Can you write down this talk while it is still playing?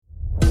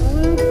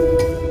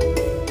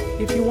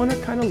if you want to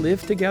kind of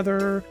live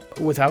together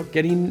without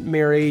getting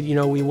married,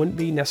 we wouldn't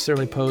be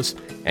necessarily opposed.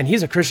 And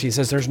he's a Christian. He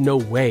says, there's no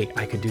way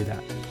I could do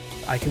that.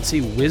 I can see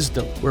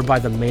wisdom whereby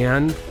the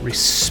man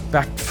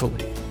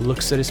respectfully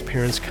looks at his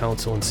parents'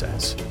 counsel and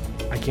says,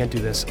 I can't do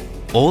this.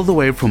 All the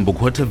way from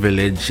Bukwata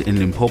village in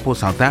Limpopo,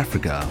 South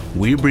Africa,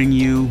 we bring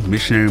you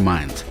Missionary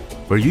Minds,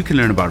 where you can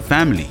learn about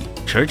family,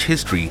 church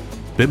history,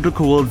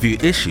 biblical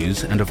worldview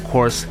issues, and of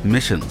course,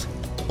 missions,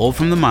 all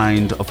from the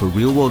mind of a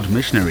real-world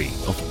missionary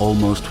of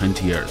almost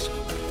 20 years.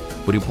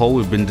 With Paul,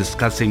 we've been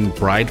discussing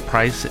bride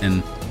price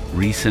in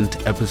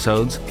recent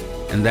episodes,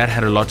 and that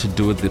had a lot to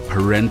do with the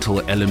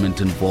parental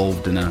element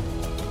involved in a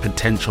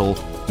potential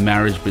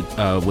marriage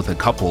with a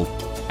couple.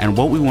 And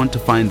what we want to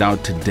find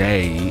out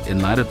today,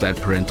 in light of that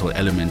parental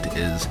element,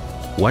 is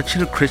what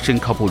should a Christian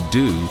couple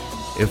do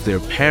if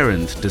their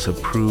parents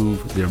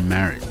disapprove their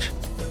marriage?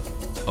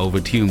 Over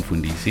to you,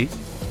 Mfundisi.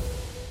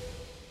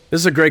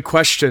 This is a great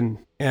question.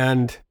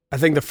 And I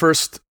think the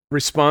first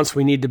response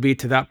we need to be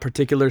to that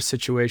particular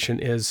situation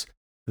is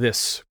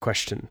this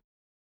question.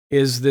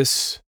 Is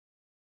this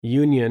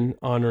union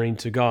honoring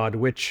to God?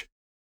 Which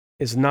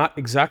is not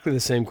exactly the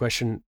same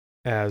question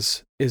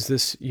as, is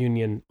this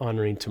union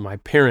honoring to my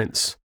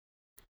parents?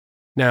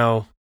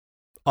 Now,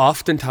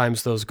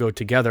 oftentimes those go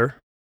together.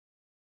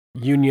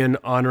 Union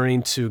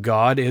honoring to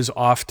God is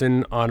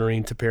often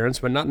honoring to parents,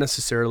 but not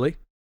necessarily.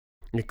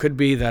 It could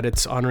be that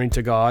it's honoring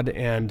to God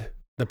and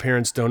the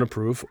parents don't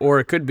approve, or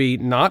it could be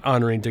not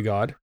honoring to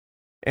God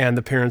and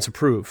the parents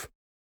approve.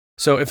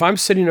 So if I'm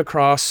sitting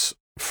across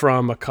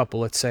from a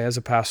couple, let's say as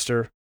a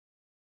pastor,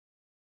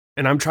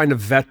 and I'm trying to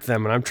vet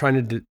them and I'm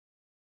trying to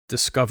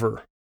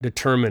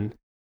determine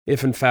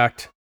if in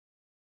fact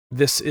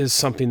this is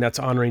something that's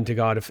honoring to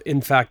God, if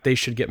in fact they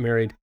should get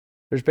married,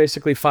 there's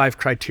basically 5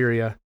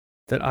 criteria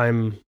that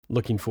I'm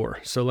looking for.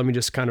 So let me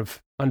just kind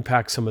of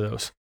unpack some of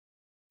those.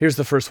 Here's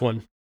the first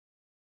one.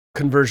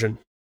 Conversion.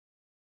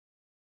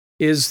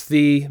 Is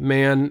the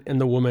man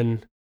and the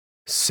woman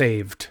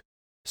saved?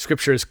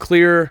 Scripture is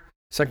clear.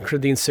 2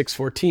 Corinthians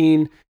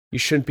 6:14, you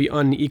shouldn't be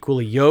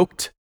unequally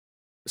yoked.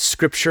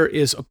 Scripture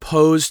is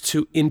opposed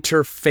to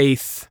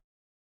interfaith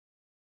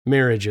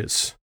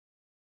marriages.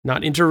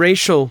 Not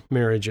interracial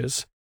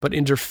marriages, but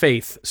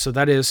interfaith. So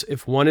that is,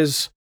 if one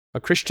is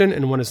a Christian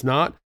and one is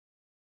not,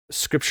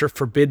 Scripture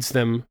forbids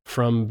them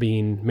from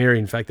being married.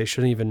 In fact, they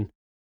shouldn't even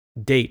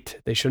date.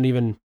 They shouldn't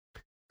even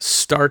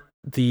start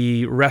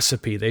the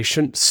recipe. They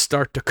shouldn't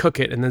start to cook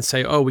it and then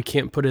say, oh, we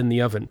can't put it in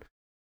the oven.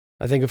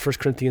 I think of 1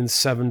 Corinthians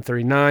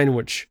 7:39,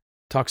 which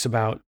talks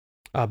about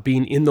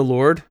being in the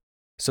Lord.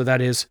 So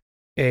that is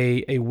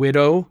a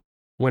widow,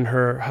 when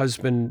her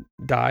husband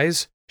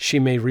dies, she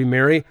may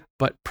remarry,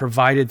 but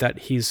provided that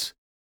he's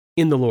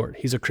in the Lord,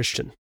 he's a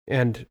Christian.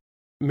 And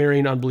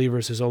marrying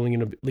unbelievers is only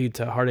going to lead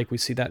to heartache. We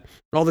see that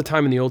all the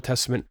time in the Old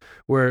Testament,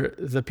 where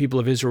the people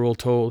of Israel were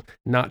told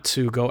not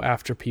to go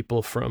after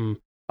people from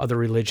other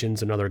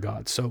religions and other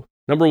gods. So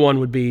number 1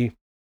 would be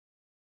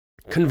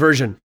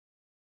conversion.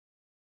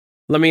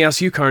 Let me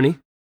ask you, Carney,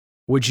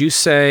 would you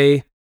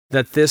say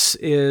that this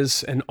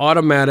is an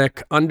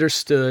automatic,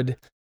 understood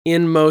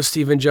in most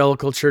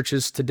evangelical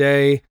churches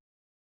today?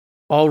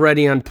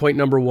 Already on point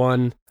number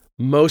 1,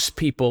 most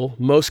people,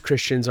 most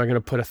Christians are going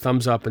to put a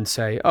thumbs up and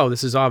say, oh,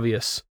 this is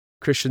obvious.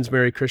 Christians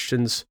marry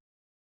Christians,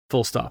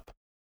 full stop.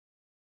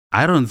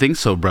 I don't think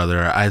so,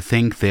 brother. I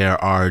think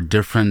there are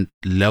different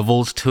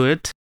levels to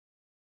it.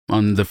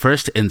 On the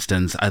first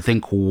instance, I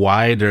think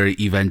wider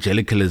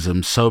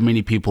evangelicalism, so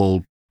many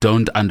people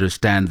don't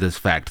understand this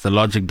fact. The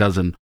logic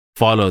doesn't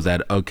follow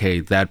that,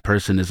 okay, that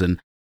person is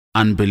an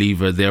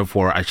unbeliever,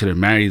 therefore I shouldn't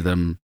marry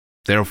them,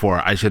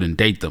 therefore I shouldn't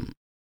date them.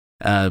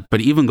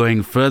 But even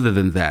going further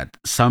than that,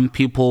 some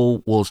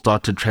people will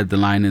start to tread the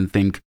line and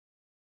think,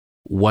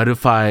 what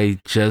if I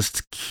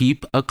just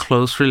keep a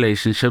close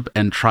relationship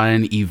and try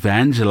and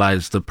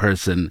evangelize the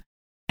person?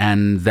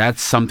 And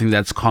that's something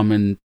that's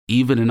common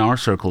even in our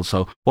circle.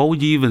 So what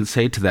would you even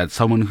say to that?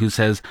 Someone who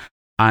says,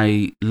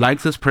 I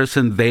like this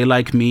person, they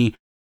like me,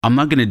 I'm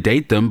not going to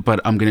date them, but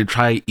I'm going to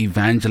try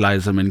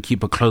evangelize them and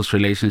keep a close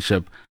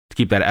relationship to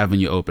keep that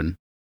avenue open.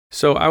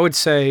 So I would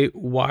say,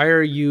 why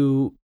are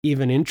you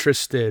even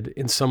interested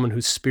in someone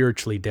who's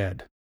spiritually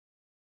dead?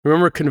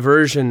 Remember,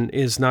 conversion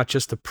is not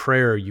just a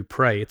prayer you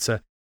pray. It's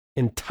an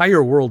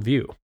entire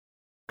worldview,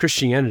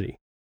 Christianity.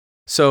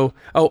 So,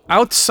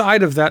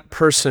 outside of that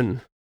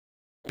person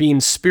being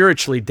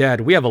spiritually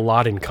dead, we have a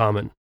lot in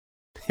common.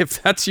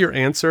 If that's your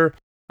answer,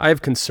 I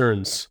have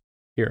concerns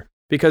here,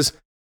 because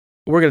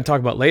we're going to talk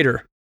about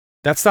later,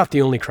 that's not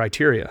the only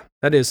criteria.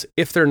 That is,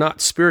 if they're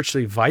not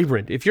spiritually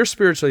vibrant, if you're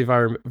spiritually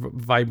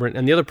vibrant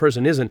and the other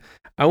person isn't,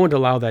 I won't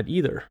allow that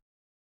either.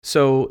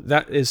 So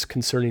that is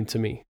concerning to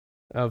me,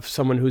 of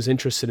someone who's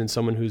interested in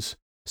someone who's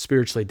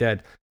spiritually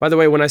dead. By the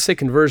way, when I say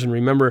conversion,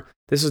 remember,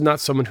 this is not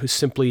someone who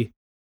simply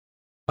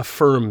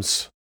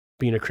affirms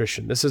being a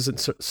Christian. This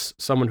isn't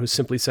someone who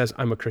simply says,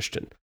 I'm a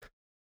Christian.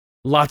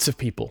 Lots of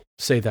people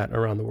say that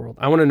around the world.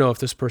 I want to know if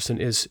this person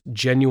is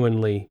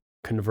genuinely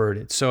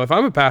converted. So if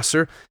I'm a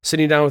pastor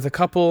sitting down with a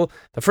couple,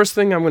 the first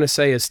thing I'm going to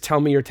say is, tell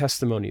me your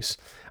testimonies.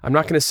 I'm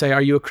not going to say,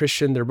 are you a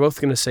Christian? They're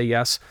both going to say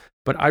yes,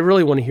 but I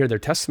really want to hear their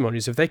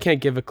testimonies. If they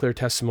can't give a clear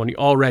testimony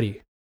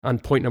already on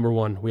point number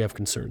one, we have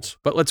concerns.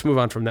 But let's move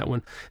on from that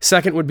one.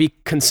 Second would be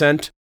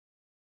consent.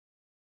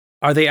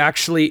 Are they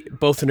actually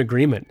both in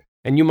agreement?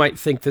 And you might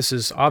think this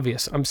is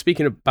obvious. I'm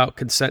speaking about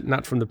consent,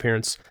 not from the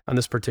parents on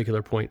this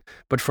particular point,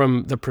 but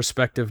from the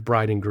prospective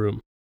bride and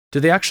groom.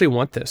 Do they actually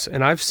want this?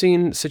 And I've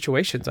seen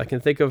situations, I can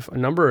think of a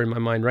number in my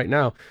mind right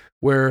now,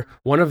 where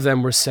one of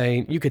them were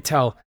saying, you could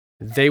tell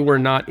they were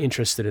not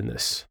interested in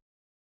this.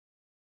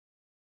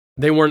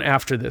 They weren't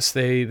after this.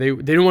 They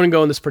didn't want to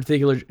go in this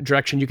particular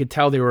direction. You could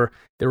tell they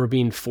were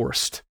being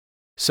forced.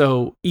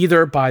 So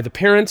either by the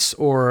parents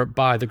or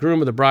by the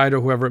groom or the bride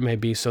or whoever it may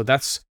be. So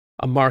that's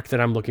a mark that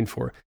I'm looking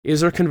for.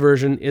 Is there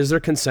conversion? Is there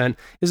consent?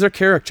 Is there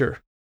character?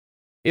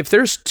 If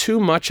there's too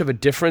much of a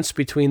difference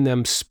between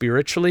them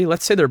spiritually,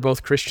 let's say they're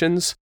both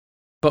Christians,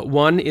 but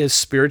one is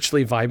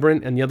spiritually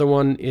vibrant and the other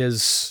one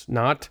is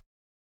not,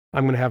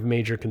 I'm going to have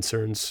major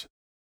concerns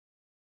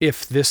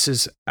if this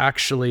is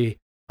actually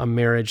a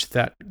marriage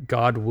that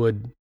God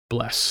would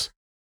bless.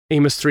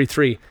 Amos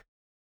 3:3,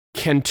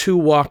 can two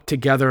walk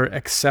together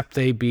except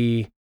they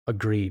be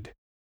agreed?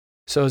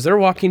 So as they're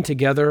walking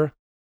together,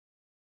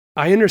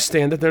 I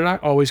understand that they're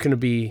not always going to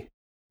be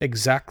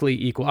exactly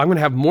equal. I'm going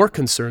to have more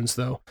concerns,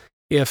 though,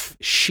 if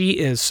she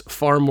is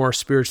far more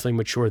spiritually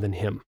mature than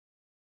him.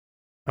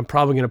 I'm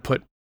probably going to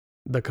put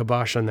the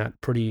kibosh on that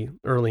pretty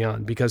early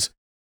on, because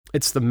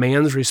it's the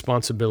man's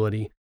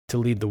responsibility to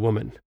lead the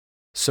woman.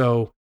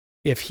 So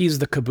if he's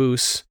the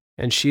caboose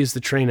and she's the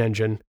train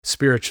engine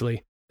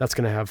spiritually, that's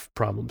going to have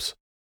problems.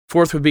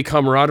 Fourth would be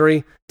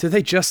camaraderie. Do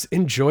they just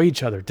enjoy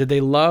each other? Did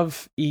they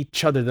love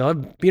each other? Did they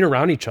love being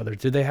around each other?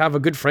 Did they have a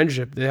good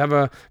friendship? Did they have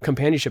a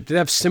companionship? Did they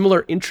have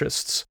similar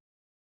interests?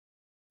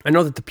 I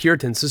know that the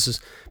Puritans, this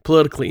is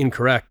politically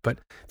incorrect, but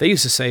they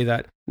used to say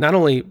that not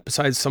only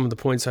besides some of the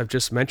points I've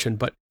just mentioned,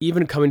 but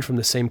even coming from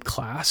the same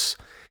class.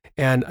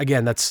 And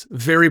again, that's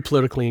very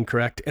politically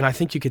incorrect. And I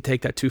think you could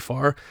take that too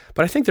far.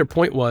 But I think their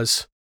point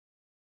was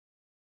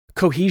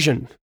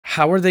cohesion.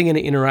 How are they going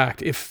to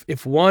interact?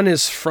 If one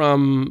is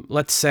from,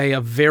 let's say, a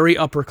very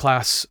upper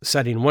class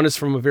setting, one is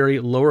from a very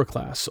lower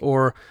class,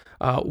 or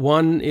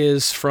one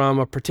is from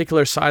a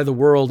particular side of the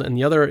world and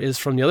the other is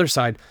from the other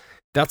side,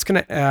 that's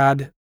going to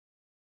add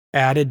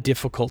added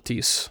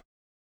difficulties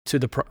to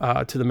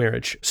the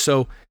marriage.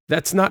 So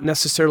that's not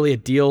necessarily a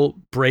deal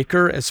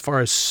breaker as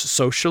far as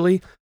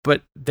socially,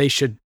 but they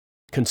should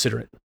consider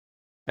it.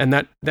 And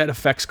that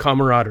affects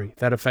camaraderie,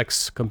 that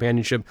affects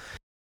companionship.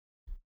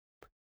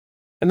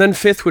 And then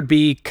fifth would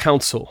be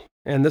counsel.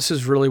 And this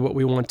is really what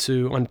we want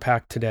to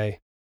unpack today.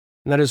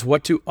 And that is,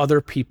 what do other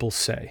people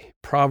say?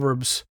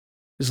 Proverbs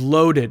is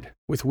loaded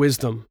with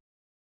wisdom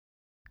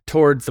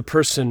toward the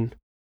person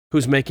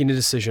who's making a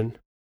decision,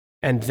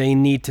 and they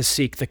need to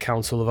seek the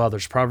counsel of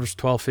others. Proverbs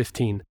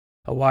 12:15,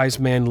 a wise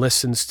man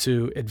listens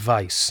to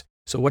advice.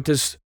 So what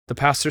does the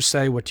pastor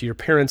say? What do your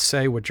parents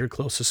say? What do your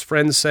closest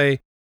friends say?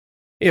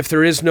 If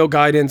there is no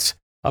guidance,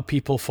 a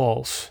people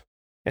falls.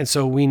 And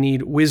so we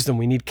need wisdom,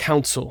 we need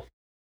counsel.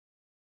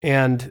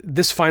 And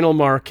this final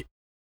mark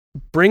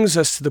brings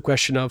us to the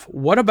question of,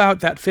 what about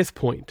that fifth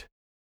point?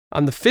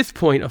 On the fifth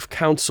point of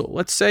counsel,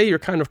 let's say you're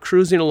kind of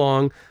cruising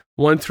along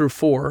 1 through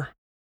 4,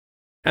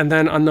 and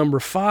then on number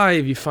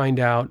 5, you find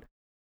out,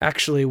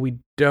 actually, we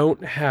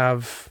don't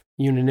have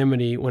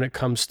unanimity when it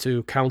comes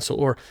to counsel,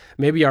 or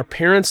maybe our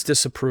parents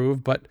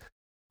disapprove, but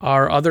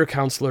our other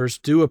counselors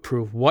do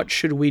approve. What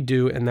should we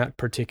do in that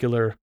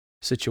particular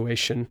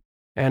situation?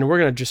 And we're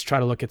going to just try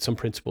to look at some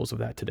principles of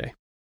that today.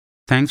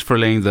 Thanks for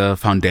laying the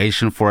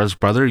foundation for us,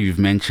 brother. You've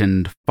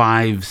mentioned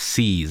 5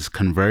 C's: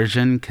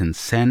 conversion,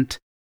 consent,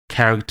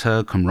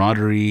 character,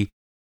 camaraderie,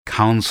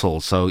 counsel.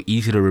 So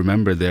easy to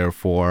remember there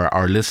for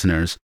our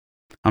listeners.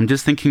 I'm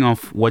just thinking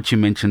of what you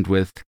mentioned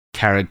with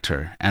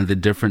character and the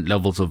different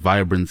levels of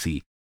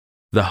vibrancy.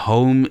 The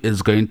home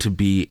is going to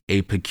be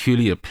a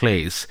peculiar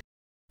place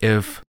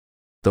if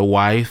the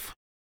wife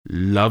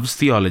loves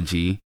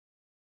theology,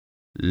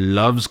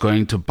 loves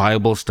going to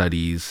Bible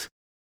studies,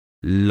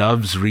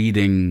 loves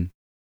reading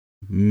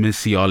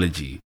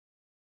missiology,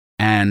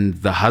 and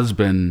the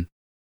husband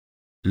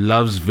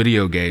loves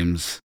video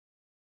games,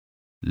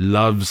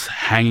 loves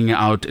hanging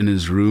out in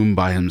his room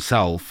by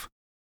himself,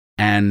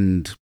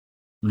 and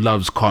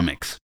loves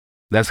comics.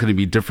 That's going to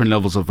be different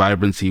levels of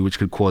vibrancy, which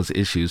could cause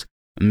issues.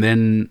 And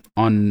then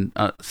on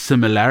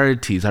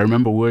similarities, I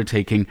remember we were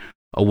taking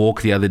a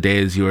walk the other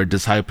day as you were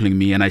discipling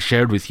me, and I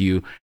shared with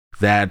you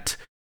that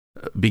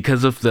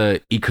because of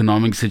the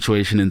economic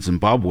situation in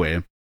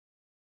Zimbabwe,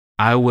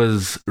 I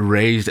was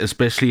raised,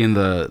 especially in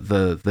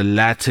the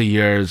latter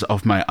years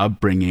of my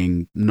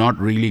upbringing, not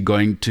really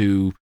going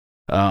to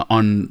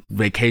on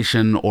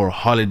vacation or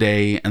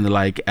holiday and the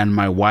like. And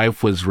my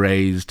wife was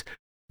raised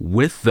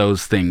with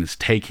those things,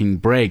 taking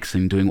breaks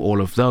and doing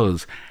all of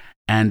those.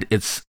 And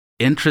it's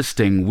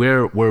interesting,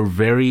 we're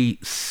very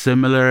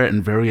similar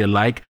and very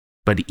alike,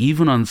 but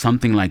even on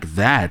something like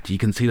that, you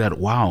can see that,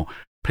 wow,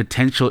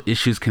 potential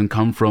issues can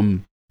come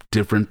from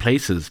different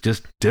places,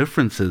 just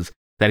differences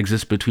that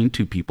exist between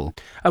two people.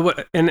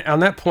 And on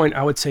that point,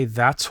 I would say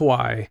that's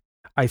why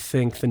I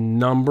think the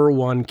number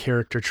one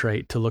character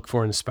trait to look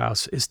for in a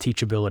spouse is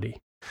teachability.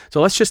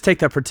 So let's just take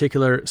that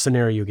particular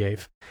scenario you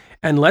gave.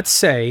 And let's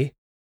say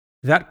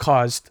that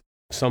caused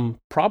some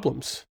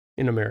problems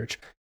in a marriage.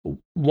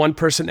 One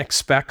person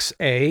expects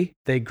A,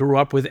 they grew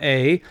up with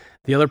A,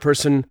 the other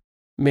person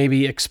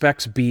maybe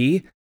expects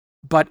B.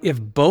 But if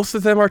both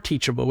of them are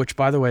teachable, which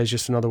by the way is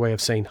just another way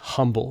of saying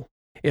humble,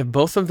 if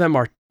both of them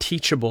are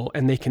teachable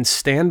and they can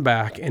stand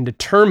back and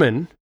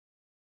determine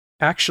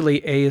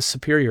actually A is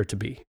superior to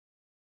B,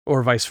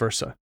 or vice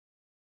versa,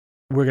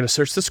 we're going to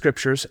search the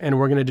scriptures and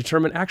we're going to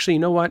determine, actually, you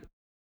know what?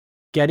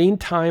 Getting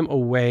time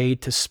away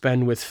to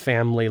spend with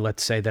family,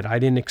 let's say, that I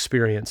didn't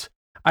experience,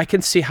 I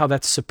can see how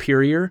that's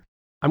superior.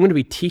 I'm going to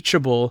be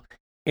teachable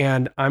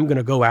and I'm going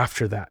to go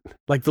after that.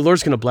 Like the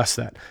Lord's going to bless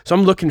that. So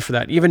I'm looking for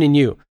that, even in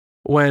you.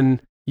 When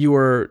you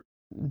were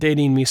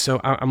dating me, so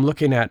I'm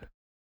looking at,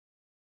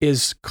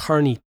 is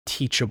Carney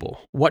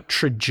teachable? What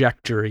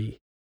trajectory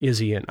is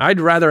he in? I'd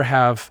rather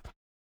have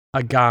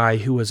a guy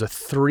who was a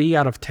 3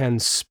 out of 10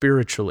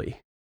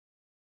 spiritually,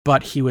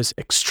 but he was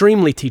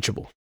extremely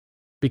teachable,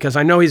 because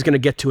I know he's going to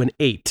get to an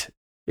 8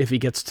 if he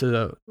gets to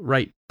the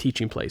right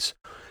teaching place,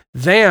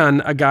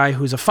 than a guy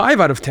who's a 5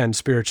 out of 10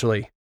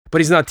 spiritually, but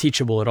he's not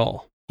teachable at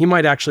all. He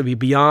might actually be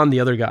beyond the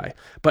other guy,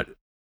 but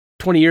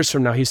 20 years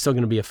from now, he's still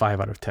going to be a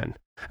 5 out of 10.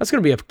 That's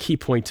going to be a key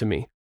point to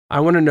me. I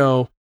want to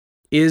know,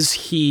 is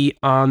he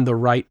on the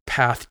right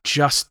path?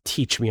 Just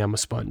teach me, I'm a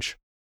sponge.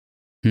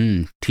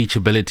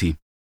 Teachability.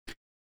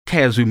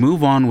 Okay, as we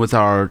move on with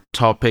our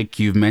topic,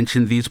 you've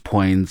mentioned these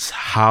points.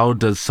 How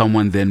does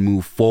someone then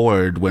move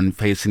forward when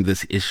facing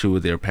this issue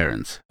with their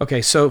parents?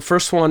 Okay, so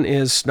first one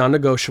is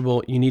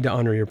non-negotiable. You need to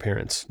honor your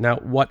parents. Now,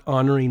 what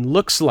honoring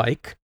looks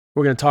like,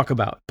 we're going to talk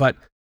about, but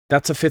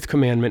that's a 5th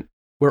commandment.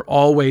 We're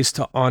always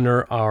to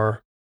honor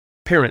our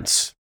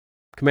parents.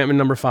 Commandment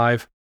number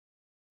 5,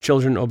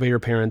 children, obey your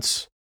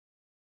parents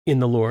in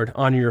the Lord.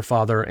 Honor your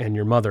father and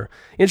your mother.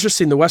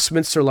 Interesting, the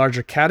Westminster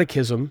Larger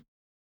Catechism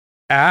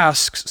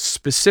asks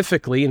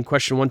specifically in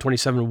question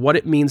 127 what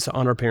it means to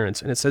honor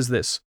parents. And it says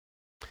this: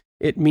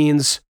 it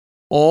means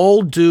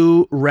all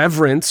due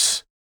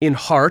reverence in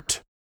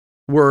heart,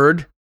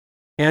 word,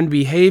 and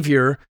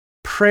behavior,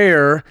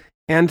 prayer,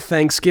 and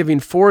thanksgiving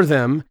for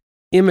them,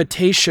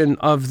 imitation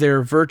of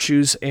their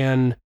virtues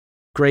and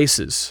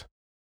graces.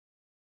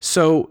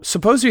 So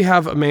suppose you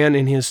have a man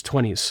in his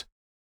 20s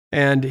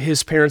and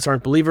his parents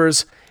aren't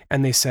believers,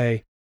 and they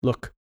say,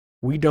 look,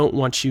 we don't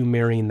want you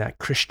marrying that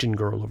Christian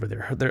girl over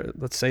there.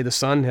 Let's say the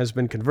son has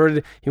been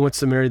converted. He wants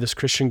to marry this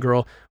Christian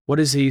girl. What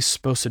is he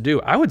supposed to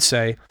do? I would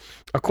say,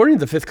 according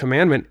to the 5th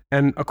commandment,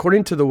 and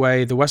according to the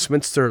way the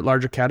Westminster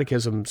Larger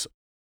Catechism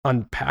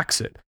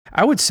unpacks it,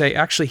 I would say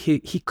actually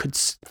he could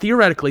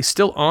theoretically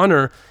still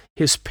honor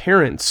his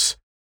parents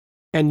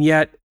and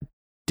yet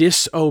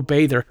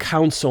disobey their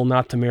counsel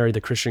not to marry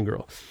the Christian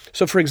girl.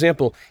 So for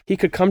example, he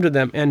could come to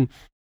them and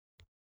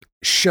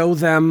show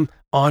them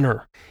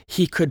honor.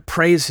 He could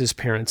praise his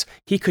parents.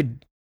 He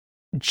could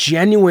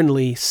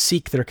genuinely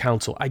seek their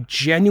counsel. I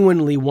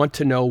genuinely want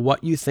to know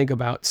what you think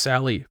about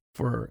Sally,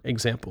 for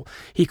example.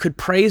 He could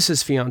praise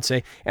his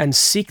fiance and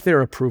seek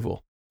their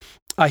approval.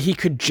 He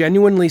could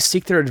genuinely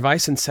seek their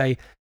advice and say,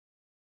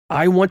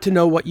 I want to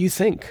know what you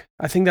think.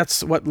 I think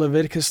that's what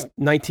Leviticus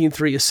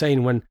 19:3 is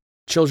saying when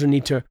children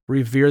need to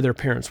revere their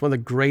parents. One of the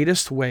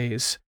greatest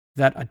ways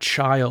that a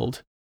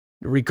child,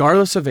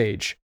 regardless of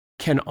age,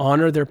 can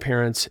honor their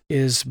parents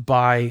is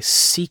by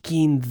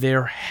seeking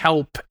their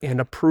help and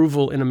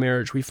approval in a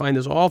marriage. We find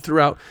this all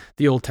throughout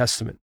the Old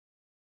Testament.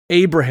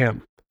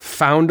 Abraham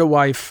found a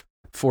wife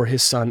for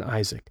his son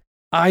Isaac.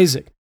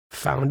 Isaac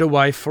found a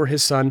wife for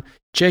his son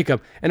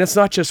Jacob. And it's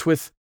not just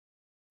with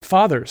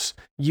fathers.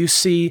 You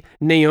see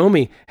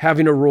Naomi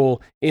having a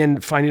role in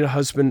finding a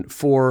husband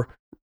for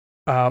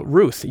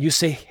Ruth. You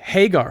see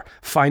Hagar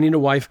finding a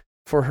wife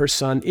for her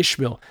son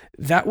Ishmael.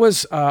 That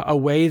was a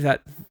way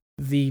that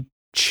the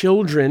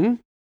children,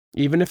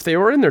 even if they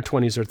were in their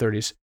 20s or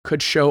 30s,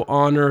 could show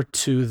honor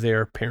to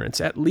their parents,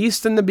 at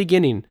least in the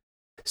beginning.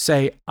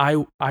 Say,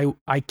 I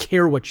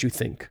care what you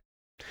think.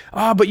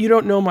 But you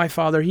don't know my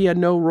father. He had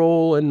no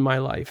role in my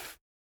life.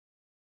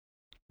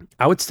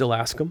 I would still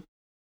ask him.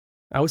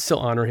 I would still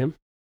honor him.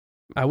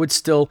 I would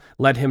still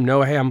let him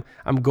know, hey,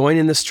 I'm going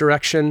in this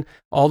direction,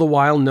 all the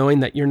while knowing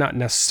that you're not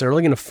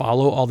necessarily going to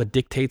follow all the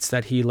dictates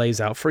that he lays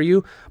out for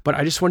you. But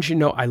I just want you to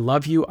know I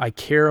love you. I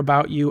care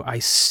about you. I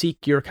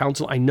seek your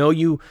counsel. I know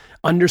you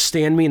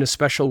understand me in a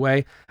special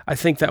way. I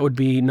think that would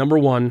be number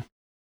one,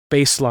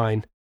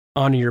 baseline,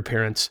 honor your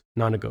parents,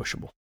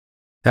 non-negotiable.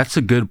 That's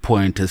a good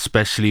point,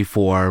 especially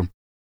for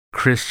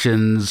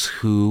Christians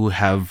who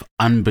have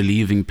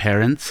unbelieving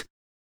parents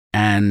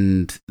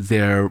and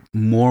they're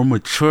more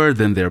mature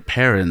than their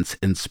parents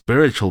in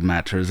spiritual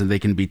matters, and they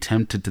can be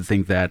tempted to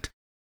think that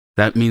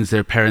that means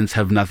their parents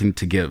have nothing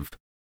to give.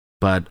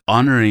 But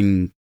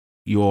honoring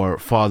your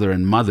father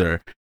and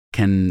mother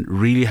can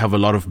really have a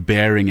lot of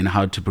bearing in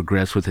how to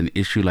progress with an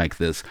issue like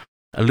this.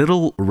 A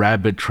little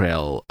rabbit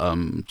trail,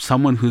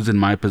 someone who's in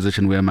my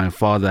position where my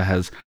father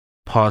has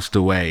passed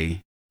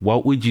away,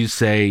 what would you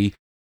say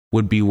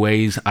would be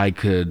ways I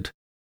could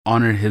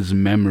honor his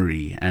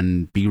memory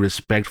and be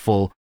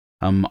respectful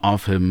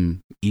of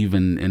him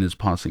even in his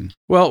passing?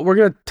 Well, we're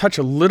going to touch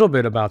a little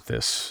bit about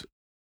this.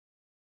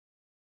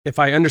 If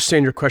I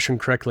understand your question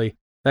correctly,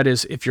 that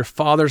is, if your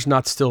father's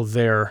not still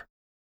there,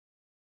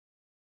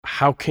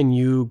 how can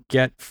you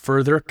get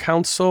further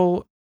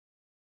counsel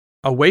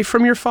away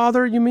from your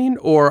father, you mean?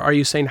 Or are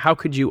you saying, how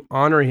could you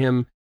honor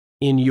him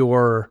in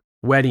your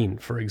wedding,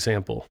 for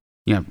example?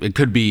 Yeah, it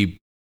could be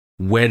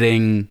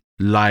wedding,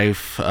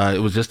 life.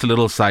 It was just a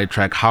little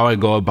sidetrack, how I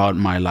go about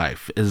my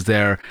life. Is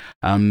there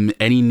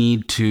any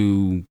need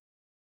to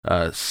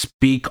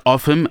speak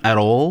of him at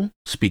all?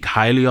 Speak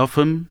highly of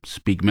him?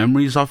 Speak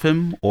memories of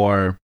him?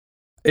 Or...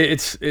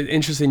 It's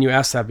interesting you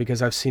asked that,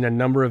 because I've seen a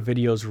number of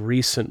videos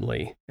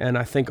recently, and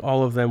I think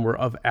all of them were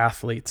of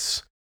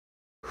athletes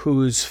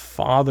whose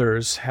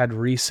fathers had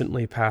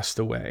recently passed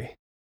away.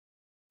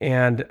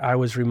 And I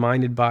was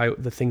reminded by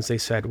the things they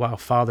said, wow,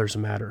 fathers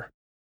matter.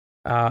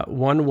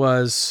 One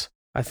was,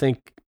 I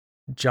think,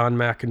 John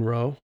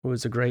McEnroe, who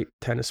was a great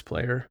tennis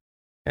player.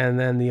 And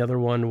then the other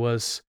one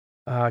was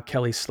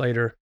Kelly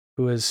Slater,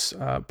 who is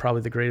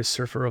probably the greatest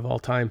surfer of all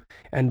time.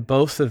 And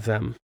both of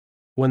them,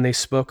 when they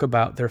spoke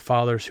about their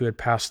fathers who had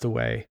passed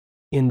away,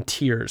 in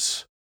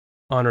tears,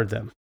 honored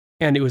them.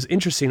 And it was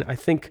interesting. I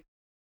think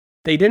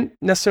they didn't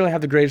necessarily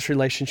have the greatest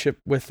relationship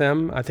with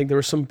them. I think there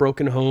were some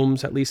broken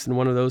homes, at least in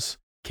one of those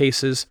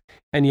cases.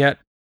 And yet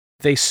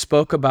they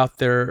spoke about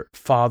their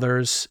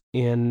fathers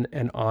in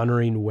an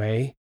honoring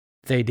way.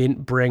 They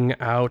didn't bring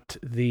out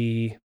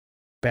the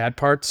bad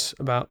parts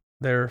about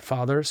their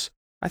fathers.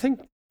 I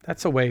think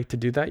that's a way to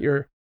do that.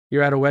 You're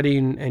at a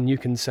wedding and you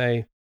can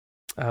say,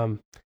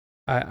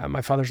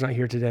 my father's not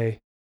here today.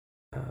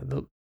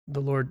 The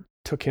Lord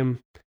took him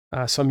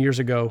some years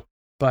ago,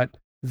 but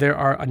there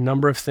are a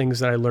number of things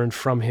that I learned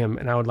from him,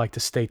 and I would like to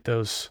state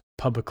those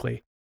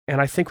publicly.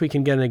 And I think we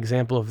can get an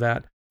example of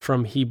that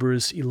from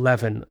Hebrews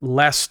 11,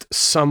 lest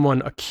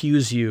someone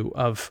accuse you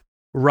of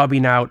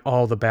rubbing out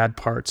all the bad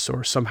parts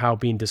or somehow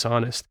being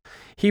dishonest.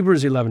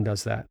 Hebrews 11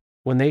 does that.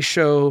 When they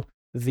show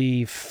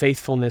the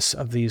faithfulness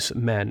of these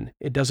men,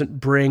 it doesn't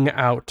bring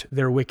out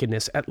their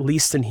wickedness, at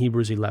least in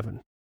Hebrews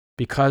 11.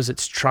 Because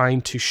it's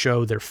trying to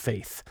show their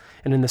faith.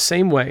 And in the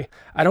same way,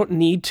 I don't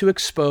need to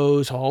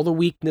expose all the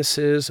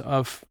weaknesses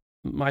of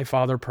my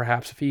father,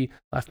 perhaps if he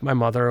left my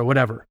mother or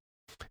whatever.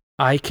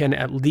 I can,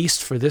 at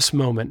least for this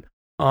moment,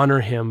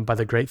 honor him by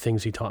the great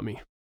things he taught me.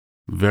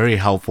 Very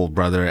helpful,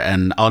 brother.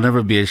 And I'll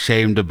never be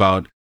ashamed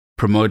about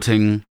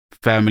promoting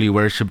family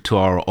worship to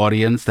our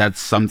audience.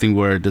 That's something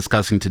we're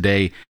discussing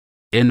today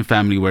in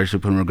family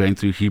worship when we're going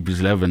through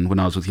Hebrews 11 when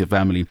I was with your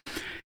family.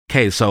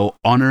 Okay, so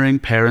honoring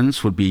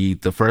parents would be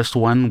the first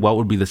one. What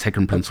would be the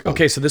second principle?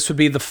 Okay, so this would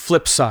be the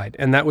flip side,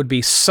 and that would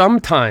be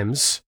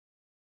sometimes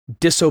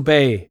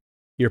disobey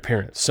your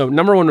parents. So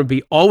number one would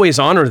be always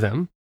honor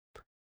them,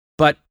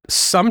 but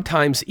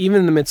sometimes, even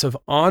in the midst of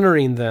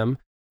honoring them,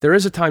 there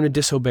is a time to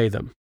disobey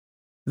them.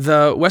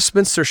 The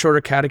Westminster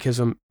Shorter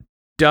Catechism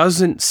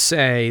doesn't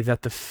say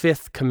that the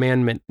fifth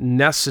commandment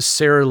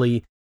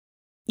necessarily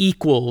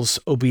equals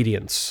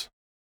obedience.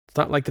 It's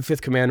not like the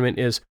fifth commandment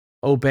is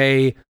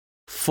obey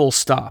full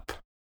stop.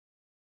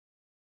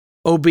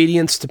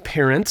 Obedience to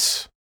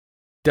parents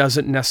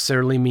doesn't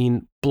necessarily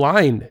mean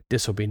blind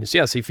disobedience.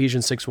 Yes,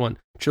 Ephesians 6:1,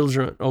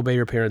 children, obey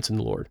your parents in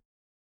the Lord.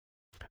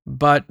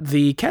 But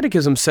the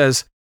Catechism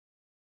says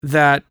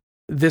that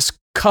this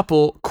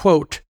couple,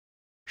 quote,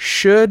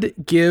 should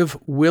give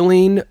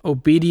willing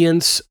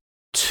obedience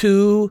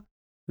to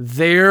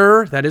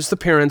their, that is the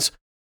parents,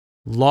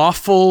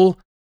 lawful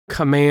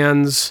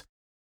commands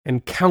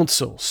and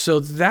counsel. So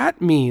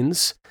that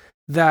means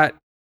that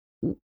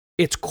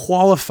it's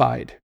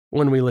qualified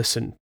when we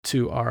listen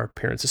to our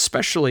parents,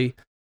 especially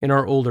in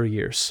our older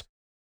years.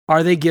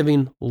 Are they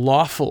giving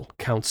lawful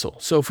counsel?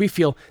 So if we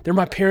feel they're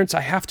my parents,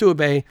 I have to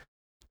obey,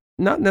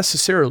 not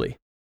necessarily.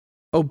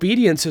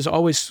 Obedience is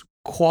always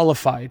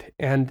qualified,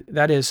 and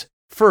that is,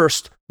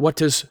 first, what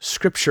does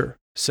Scripture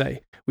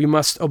say? We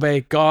must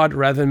obey God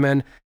rather than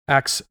men,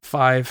 Acts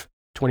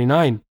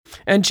 5:29.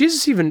 And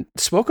Jesus even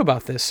spoke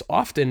about this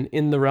often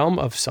in the realm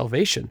of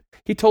salvation.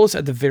 He told us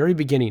at the very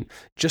beginning,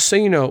 just so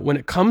you know, when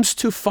it comes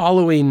to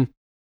following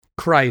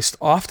Christ,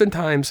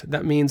 oftentimes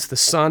that means the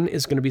son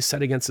is going to be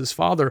set against his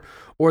father,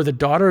 or the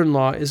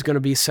daughter-in-law is going to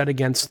be set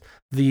against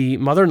the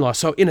mother-in-law.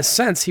 So in a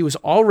sense, he was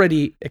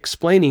already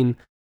explaining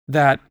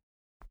that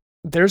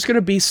there's going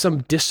to be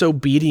some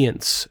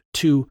disobedience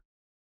to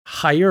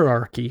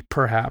hierarchy,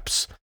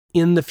 perhaps,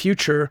 in the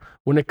future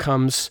when it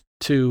comes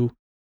to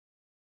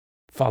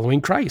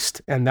following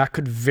Christ. And that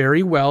could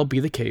very well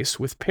be the case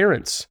with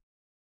parents.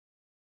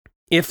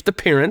 If the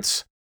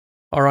parents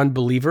are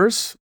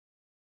unbelievers,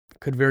 it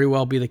could very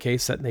well be the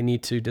case that they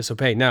need to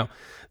disobey. Now,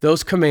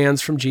 those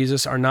commands from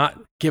Jesus are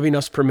not giving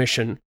us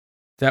permission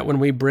that when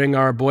we bring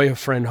our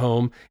boyfriend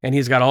home and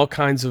he's got all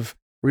kinds of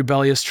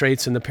rebellious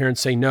traits and the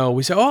parents say no,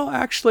 we say, oh,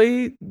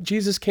 actually,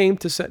 Jesus came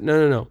to set,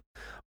 no.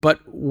 But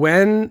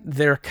when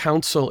their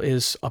counsel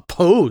is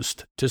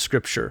opposed to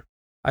Scripture,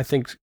 I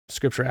think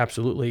Scripture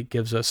absolutely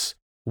gives us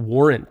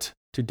warrant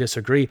to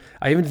disagree.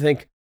 I even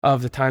think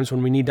of the times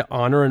when we need to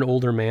honor an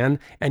older man,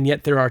 and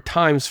yet there are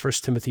times,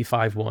 1 Timothy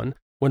 5:1,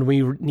 when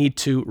we need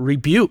to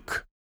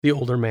rebuke the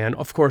older man,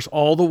 of course,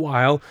 all the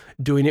while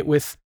doing it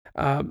with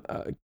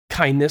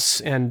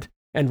kindness and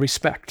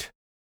respect.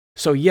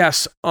 So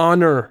yes,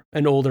 honor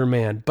an older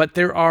man, but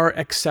there are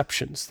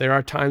exceptions. There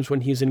are times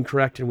when he's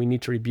incorrect and we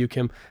need to rebuke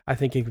him. I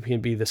think it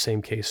can be the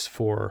same case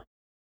for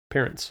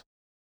parents.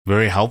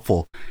 Very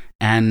helpful.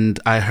 And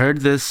I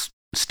heard this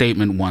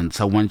statement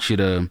once. I want you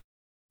to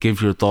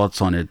give your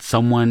thoughts on it.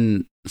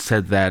 Someone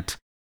said that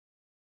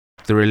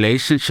the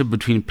relationship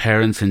between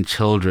parents and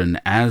children,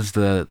 as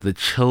the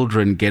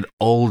children get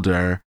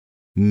older,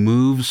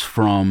 moves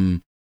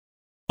from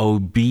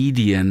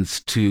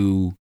obedience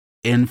to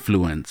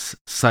influence,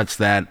 such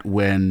that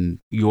when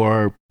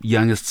your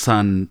youngest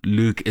son,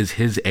 Luke, is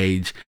his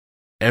age,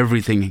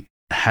 everything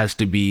has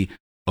to be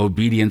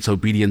obedience.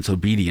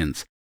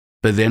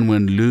 But then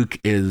when Luke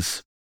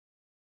is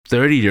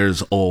 30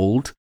 years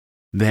old,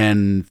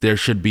 then there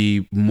should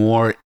be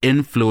more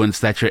influence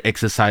that you're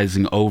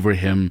exercising over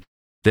him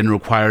than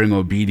requiring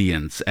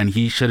obedience. And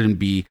he shouldn't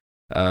be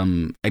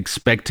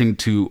expecting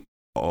to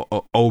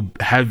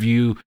have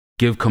you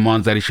give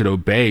commands that he should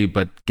obey,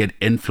 but get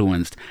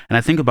influenced. And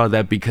I think about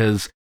that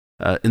because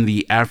in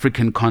the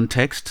African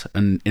context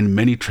and in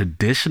many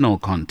traditional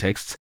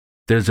contexts,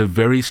 there's a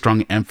very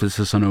strong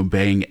emphasis on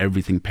obeying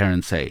everything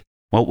parents say.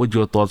 What would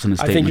your thoughts on a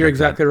statement? I think you're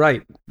exactly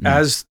right.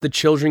 As the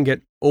children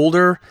get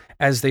older,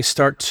 as they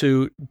start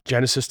to,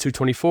 Genesis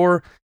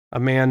 2:24, a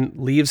man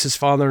leaves his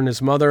father and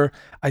his mother.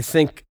 I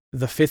think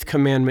the fifth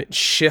commandment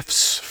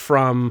shifts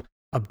from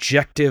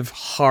objective,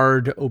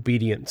 hard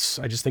obedience.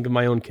 I just think of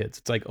my own kids.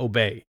 It's like,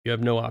 obey. You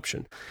have no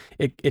option.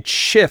 It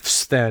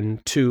shifts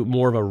then to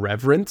more of a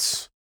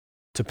reverence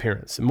to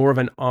parents, more of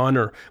an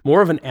honor,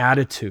 more of an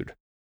attitude,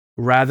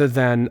 rather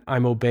than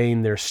I'm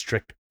obeying their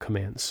strict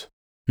commands.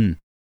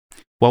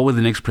 What would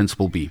the next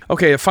principle be?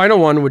 Okay, a final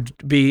one would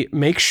be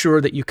make sure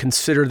that you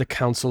consider the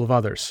counsel of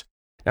others.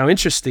 Now,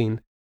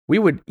 interesting, we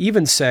would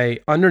even say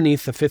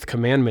underneath the fifth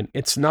commandment,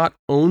 it's not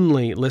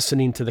only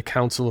listening to the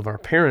counsel of our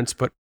parents,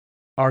 but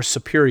our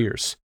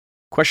superiors.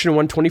 Question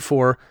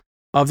 124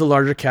 of the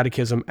Larger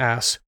Catechism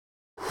asks,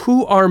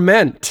 who are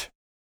meant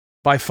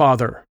by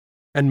father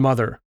and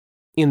mother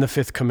in the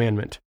fifth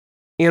commandment?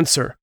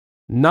 Answer,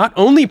 not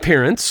only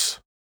parents,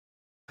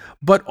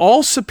 but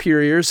all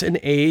superiors in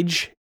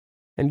age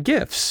and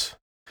gifts.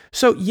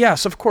 So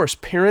yes, of course,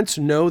 parents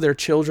know their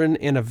children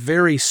in a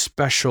very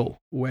special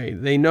way.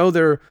 They know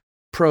their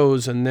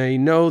pros and they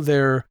know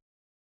their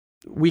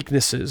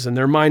weaknesses and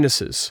their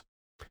minuses.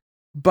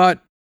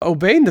 But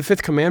obeying the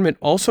fifth commandment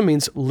also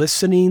means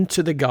listening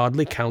to the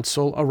godly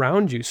counsel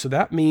around you. So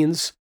that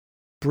means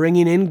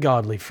bringing in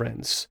godly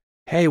friends.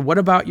 Hey, what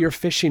about your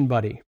fishing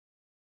buddy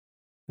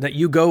that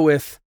you go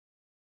with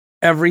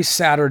every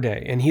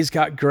Saturday and he's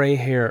got gray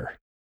hair?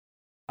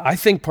 I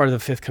think part of the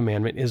fifth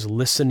commandment is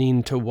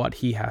listening to what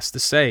he has to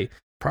say.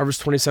 Proverbs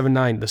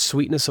 27:9, the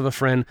sweetness of a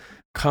friend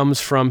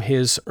comes from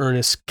his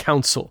earnest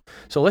counsel.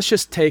 So let's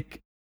just take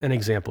an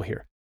example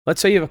here.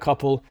 Let's say you have a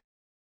couple,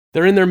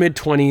 they're in their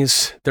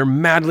mid-20s, they're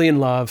madly in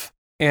love,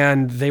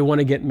 and they want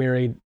to get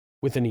married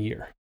within a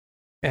year.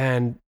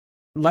 And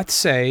let's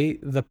say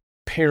the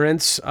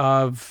parents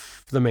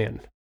of the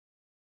man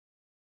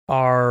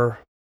are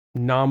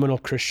nominal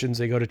Christians,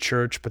 they go to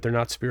church, but they're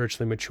not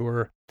spiritually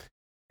mature.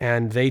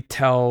 And they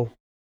tell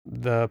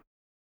the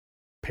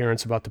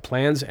parents about the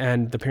plans,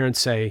 and the parents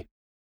say,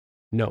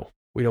 no,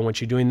 we don't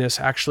want you doing this.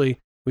 Actually,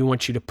 we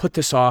want you to put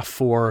this off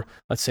for,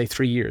 let's say,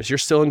 3 years. You're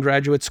still in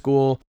graduate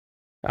school.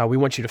 We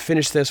want you to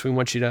finish this. We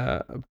want you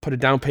to put a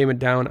down payment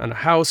down on a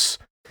house.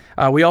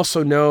 We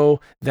also know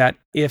that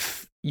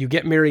if you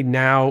get married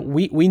now,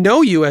 we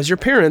know you as your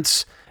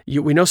parents.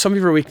 We know some of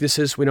your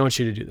weaknesses. We don't want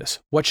you to do this.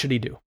 What should he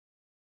do?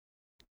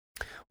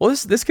 Well,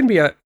 this can be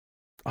a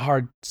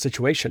hard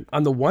situation.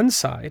 On the one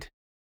side,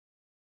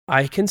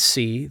 I can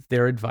see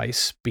their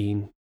advice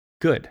being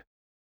good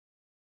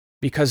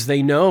because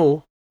they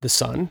know the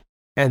son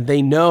and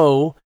they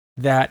know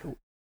that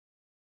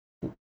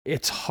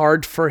it's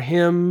hard for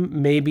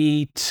him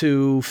maybe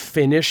to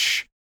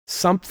finish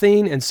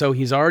something. And so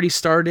he's already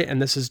started,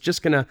 and this is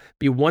just going to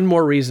be one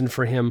more reason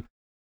for him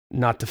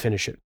not to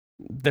finish it.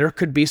 There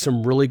could be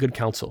some really good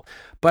counsel,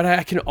 but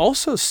I can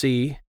also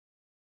see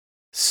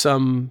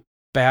some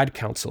bad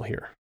counsel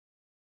here.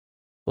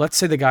 Let's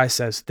say the guy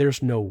says,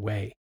 there's no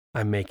way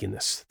I'm making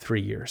this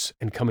 3 years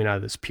and coming out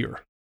of this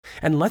pure.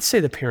 And let's say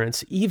the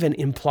parents even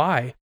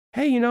imply,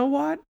 hey, you know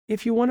what?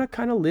 If you want to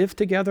kind of live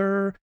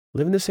together,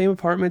 live in the same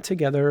apartment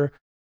together,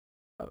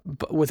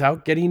 but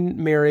without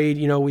getting married,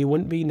 we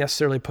wouldn't be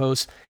necessarily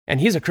opposed. And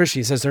he's a Christian.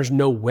 He says, there's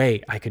no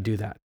way I could do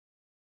that.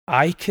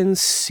 I can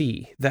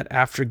see that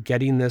after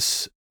getting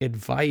this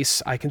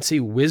advice, I can see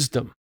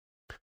wisdom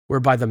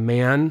whereby the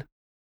man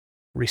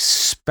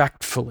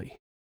respectfully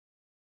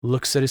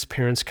looks at his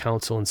parents'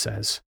 counsel and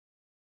says,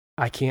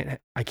 I can't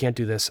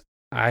do this.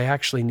 I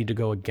actually need to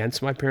go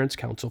against my parents'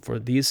 counsel for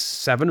these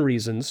 7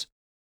 reasons,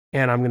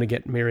 and I'm going to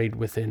get married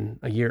within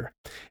a year.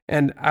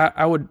 And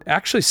I would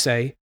actually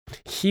say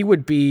he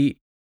would be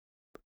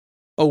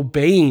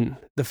obeying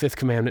the 5th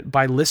commandment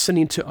by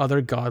listening to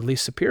other godly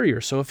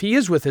superiors. So if he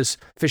is with his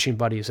fishing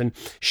buddies and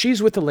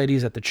she's with the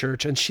ladies at the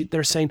church and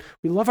they're saying,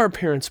 we love our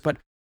parents, but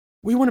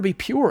we want to be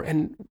pure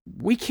and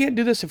we can't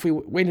do this if we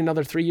wait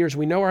another 3 years.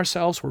 We know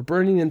ourselves, we're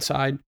burning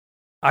inside.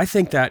 I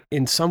think that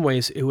in some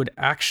ways it would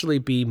actually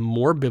be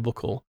more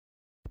biblical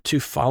to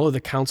follow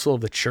the counsel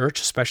of the church,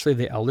 especially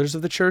the elders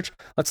of the church.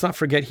 Let's not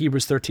forget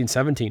Hebrews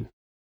 13:17.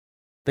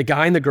 The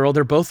guy and the girl,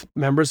 they're both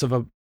members of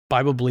a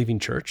Bible-believing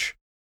church.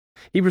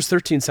 Hebrews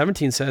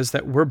 13:17 says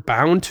that we're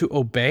bound to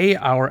obey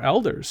our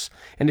elders.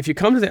 And if you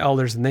come to the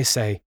elders and they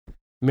say,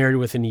 married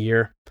within a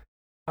year,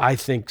 I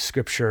think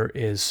Scripture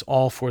is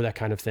all for that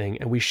kind of thing.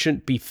 And we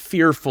shouldn't be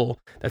fearful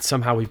that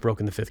somehow we've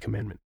broken the 5th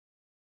commandment.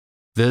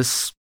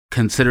 This,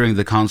 considering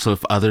the counsel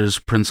of others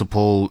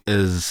principle,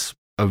 is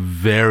a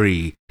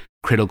very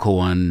critical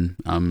one.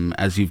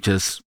 As you've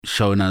just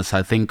shown us,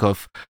 I think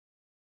of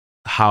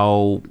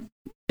how,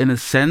 in a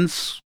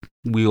sense,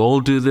 we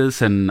all do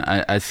this, and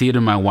I see it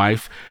in my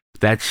wife,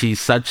 that she's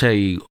such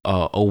a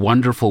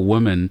wonderful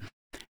woman.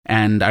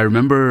 And I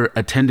remember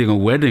attending a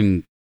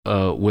wedding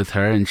with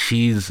her, and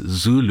she's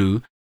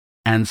Zulu.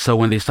 And so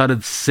when they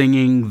started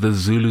singing the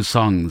Zulu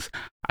songs,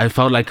 I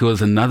felt like it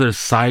was another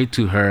side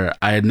to her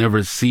I had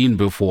never seen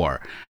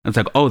before. It's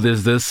like, oh,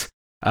 there's this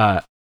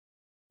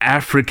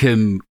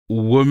African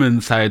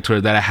woman side to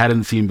her that I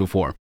hadn't seen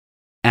before.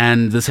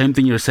 And the same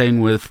thing you're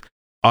saying with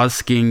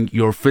asking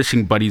your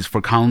fishing buddies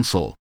for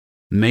counsel.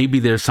 Maybe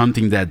there's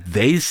something that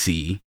they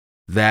see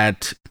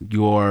that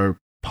your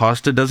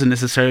pastor doesn't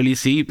necessarily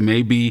see.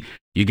 Maybe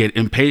you get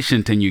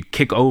impatient and you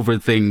kick over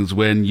things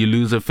when you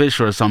lose a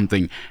fish or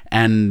something.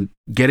 And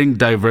getting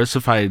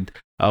diversified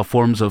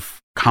forms of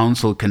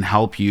counsel can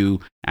help you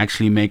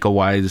actually make a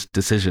wise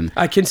decision.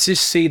 I can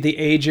just see the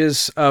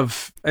ages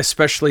of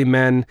especially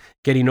men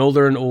getting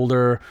older and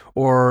older,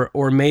 or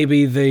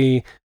maybe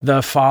the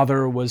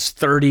father was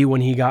 30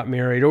 when he got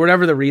married, or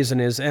whatever the reason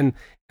is, and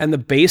the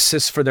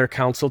basis for their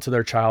counsel to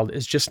their child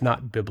is just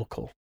not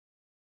biblical.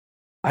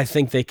 I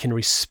think they can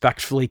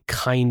respectfully,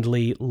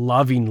 kindly,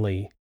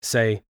 lovingly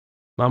say,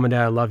 Mom and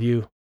Dad, I love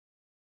you.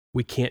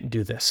 We can't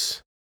do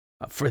this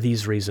for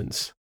these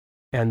reasons.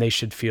 And they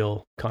should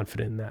feel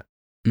confident in that.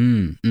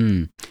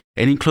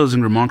 Any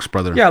closing remarks,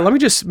 brother? Yeah, let me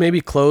just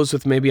maybe close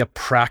with maybe a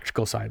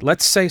practical side.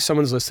 Let's say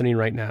someone's listening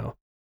right now.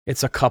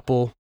 It's a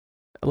couple.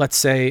 Let's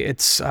say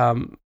it's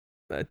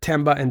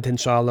Temba and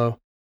Tinshalo,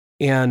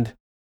 and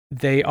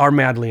they are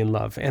madly in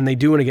love, and they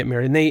do want to get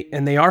married,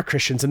 and they are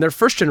Christians, and they're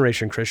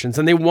first-generation Christians,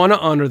 and they want to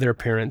honor their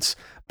parents,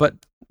 but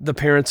the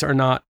parents are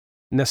not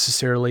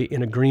necessarily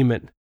in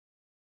agreement.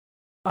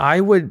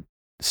 I would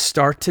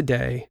start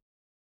today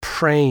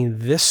praying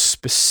this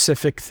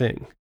specific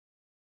thing,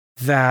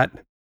 that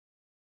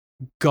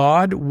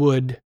God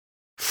would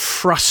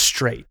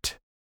frustrate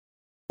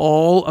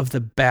all of the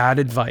bad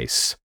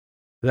advice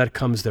that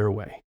comes their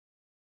way.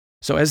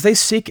 So as they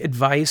seek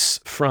advice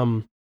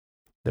from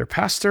their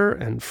pastor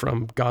and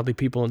from godly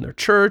people in their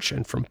church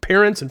and from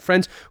parents and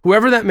friends,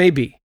 whoever that may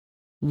be,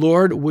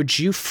 Lord, would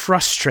you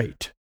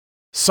frustrate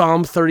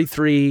Psalm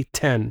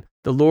 33:10?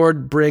 The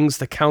Lord brings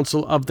the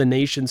counsel of the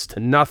nations to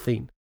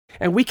nothing.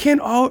 And we can't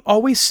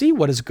always see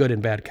what is good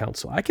and bad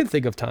counsel. I can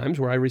think of times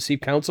where I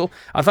received counsel.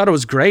 I thought it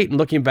was great, and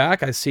looking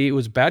back, I see it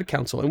was bad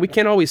counsel. And we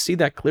can't always see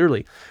that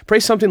clearly.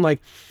 Pray something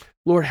like,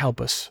 Lord, help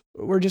us.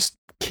 We're just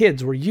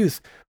kids. We're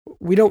youth.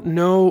 We don't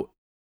know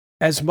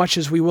as much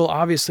as we will,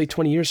 obviously,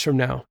 20 years from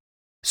now.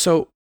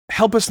 So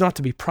help us not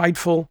to be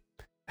prideful.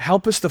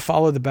 Help us to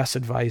follow the best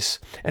advice.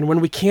 And when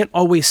we can't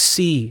always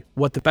see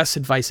what the best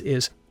advice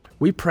is,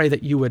 we pray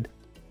that you would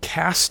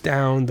cast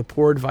down the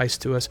poor advice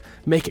to us,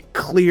 make it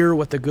clear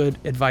what the good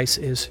advice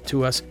is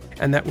to us,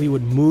 and that we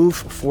would move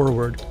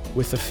forward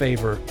with the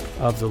favor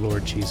of the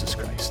Lord Jesus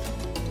Christ.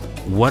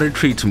 What a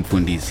treat,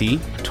 Mfundisi.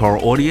 To our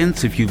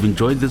audience, if you've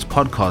enjoyed this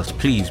podcast,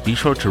 please be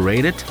sure to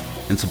rate it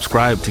and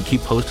subscribe to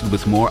keep posted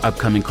with more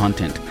upcoming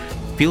content.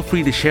 Feel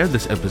free to share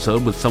this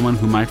episode with someone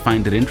who might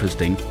find it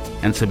interesting,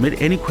 and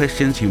submit any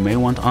questions you may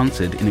want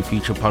answered in a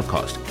future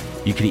podcast.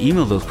 You can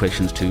email those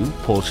questions to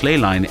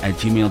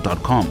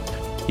paulslayline@gmail.com.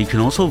 You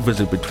can also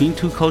visit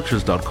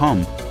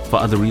betweentwocultures.com for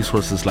other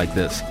resources like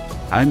this.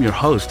 I'm your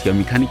host,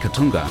 Yamikani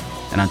Katunga,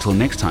 and until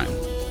next time,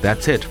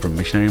 that's it from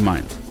Missionary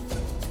Minds.